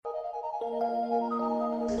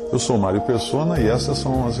Eu sou Mário Persona e essas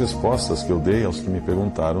são as respostas que eu dei aos que me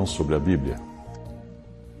perguntaram sobre a Bíblia.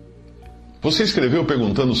 Você escreveu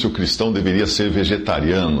perguntando se o cristão deveria ser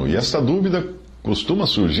vegetariano, e essa dúvida costuma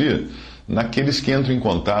surgir naqueles que entram em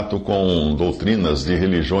contato com doutrinas de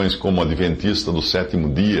religiões como a adventista do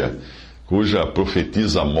sétimo dia, cuja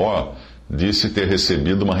profetisa Mó disse ter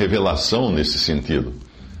recebido uma revelação nesse sentido.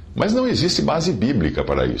 Mas não existe base bíblica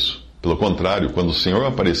para isso. Pelo contrário, quando o Senhor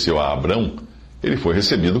apareceu a Abrão, ele foi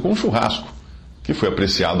recebido com um churrasco, que foi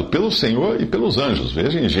apreciado pelo Senhor e pelos anjos.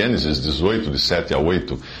 Veja em Gênesis 18, de 7 a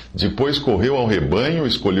 8. Depois correu ao rebanho,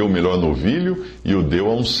 escolheu o melhor novilho e o deu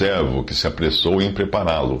a um servo, que se apressou em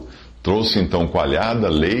prepará-lo. Trouxe então coalhada,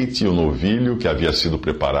 leite e o novilho que havia sido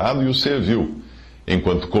preparado e o serviu.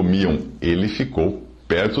 Enquanto comiam, ele ficou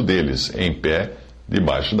perto deles, em pé,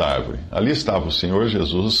 debaixo da árvore. Ali estava o Senhor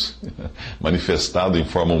Jesus manifestado em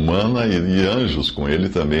forma humana e anjos com ele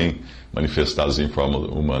também manifestados em forma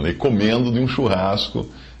humana, e comendo de um churrasco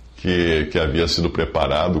que havia sido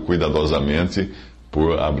preparado cuidadosamente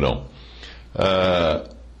por Abrão.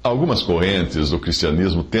 Algumas correntes do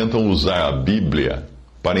cristianismo tentam usar a Bíblia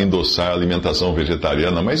para endossar a alimentação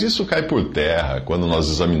vegetariana, mas isso cai por terra quando nós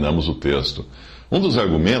examinamos o texto. Um dos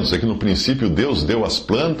argumentos é que no princípio Deus deu as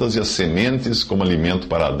plantas e as sementes como alimento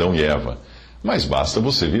para Adão e Eva. Mas basta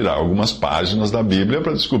você virar algumas páginas da Bíblia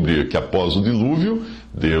para descobrir que após o dilúvio,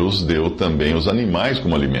 Deus deu também os animais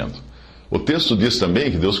como alimento. O texto diz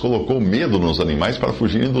também que Deus colocou medo nos animais para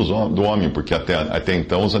fugirem do homem, porque até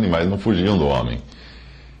então os animais não fugiam do homem.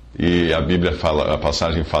 E a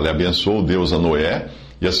passagem fala: e abençoou Deus a Noé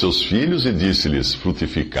e a seus filhos, e disse-lhes: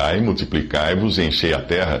 frutificai, multiplicai-vos e enchei a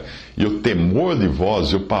terra, e o temor de vós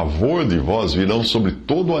e o pavor de vós virão sobre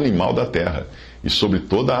todo o animal da terra, e sobre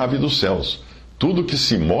toda a ave dos céus. Tudo que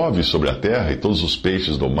se move sobre a terra, e todos os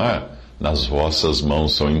peixes do mar, nas vossas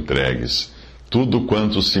mãos são entregues. Tudo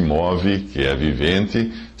quanto se move, que é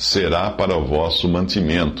vivente, será para o vosso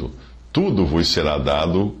mantimento. Tudo vos será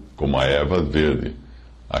dado como a erva verde.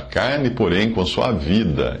 A carne, porém, com sua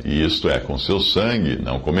vida, e isto é, com seu sangue,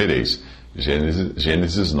 não comereis.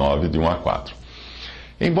 Gênesis 9, de 1 a 4.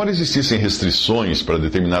 Embora existissem restrições para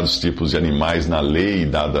determinados tipos de animais na lei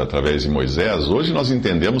dada através de Moisés, hoje nós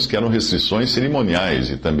entendemos que eram restrições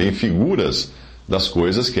cerimoniais e também figuras das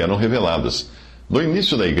coisas que eram reveladas. No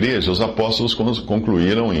início da igreja, os apóstolos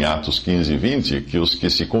concluíram em Atos 15 e 20 que os que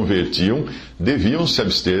se convertiam deviam se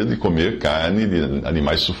abster de comer carne de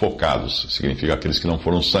animais sufocados, significa aqueles que não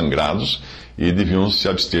foram sangrados, e deviam se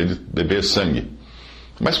abster de beber sangue.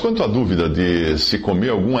 Mas quanto à dúvida de se comer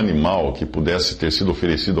algum animal que pudesse ter sido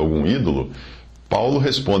oferecido a algum ídolo, Paulo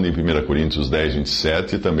responde em 1 Coríntios 10,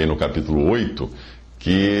 27 e também no capítulo 8,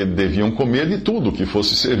 que deviam comer de tudo que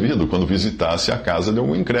fosse servido quando visitasse a casa de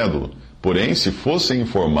algum incrédulo. Porém, se fossem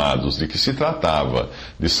informados de que se tratava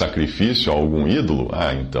de sacrifício a algum ídolo,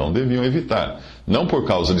 então deviam evitar. Não por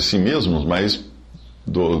causa de si mesmos, mas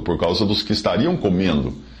por causa dos que estariam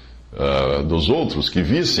comendo, dos outros que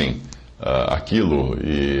vissem aquilo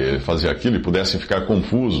e fazer aquilo e pudessem ficar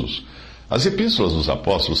confusos. As epístolas dos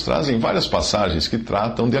apóstolos trazem várias passagens que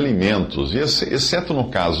tratam de alimentos, e exceto no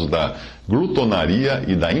caso da glutonaria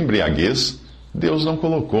e da embriaguez, Deus não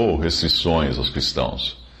colocou restrições aos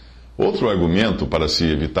cristãos. Outro argumento para se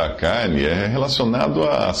evitar carne é relacionado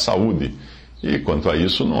à saúde, e quanto a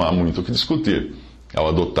isso não há muito o que discutir. Ao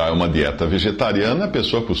adotar uma dieta vegetariana, a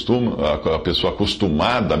pessoa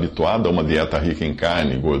acostumada, habituada a uma dieta rica em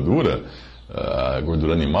carne e gordura,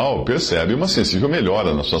 gordura animal, percebe uma sensível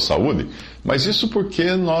melhora na sua saúde, mas isso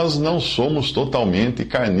porque nós não somos totalmente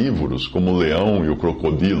carnívoros, como o leão e o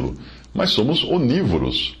crocodilo, mas somos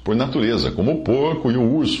onívoros por natureza, como o porco e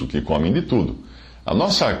o urso, que comem de tudo. A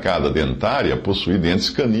nossa arcada dentária possui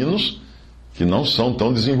dentes caninos que não são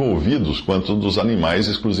tão desenvolvidos quanto dos animais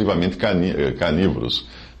exclusivamente carnívoros,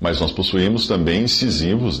 mas nós possuímos também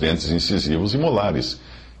dentes incisivos e molares,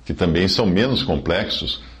 que também são menos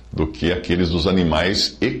complexos do que aqueles dos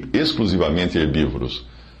animais exclusivamente herbívoros.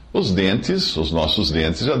 Os nossos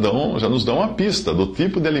dentes já nos dão uma pista do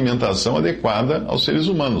tipo de alimentação adequada aos seres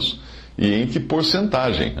humanos, e em que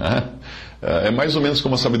porcentagem, né? É mais ou menos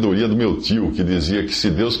como a sabedoria do meu tio, que dizia que se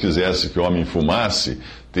Deus quisesse que o homem fumasse,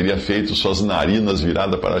 teria feito suas narinas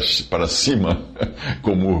viradas para cima,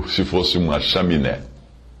 como se fosse uma chaminé.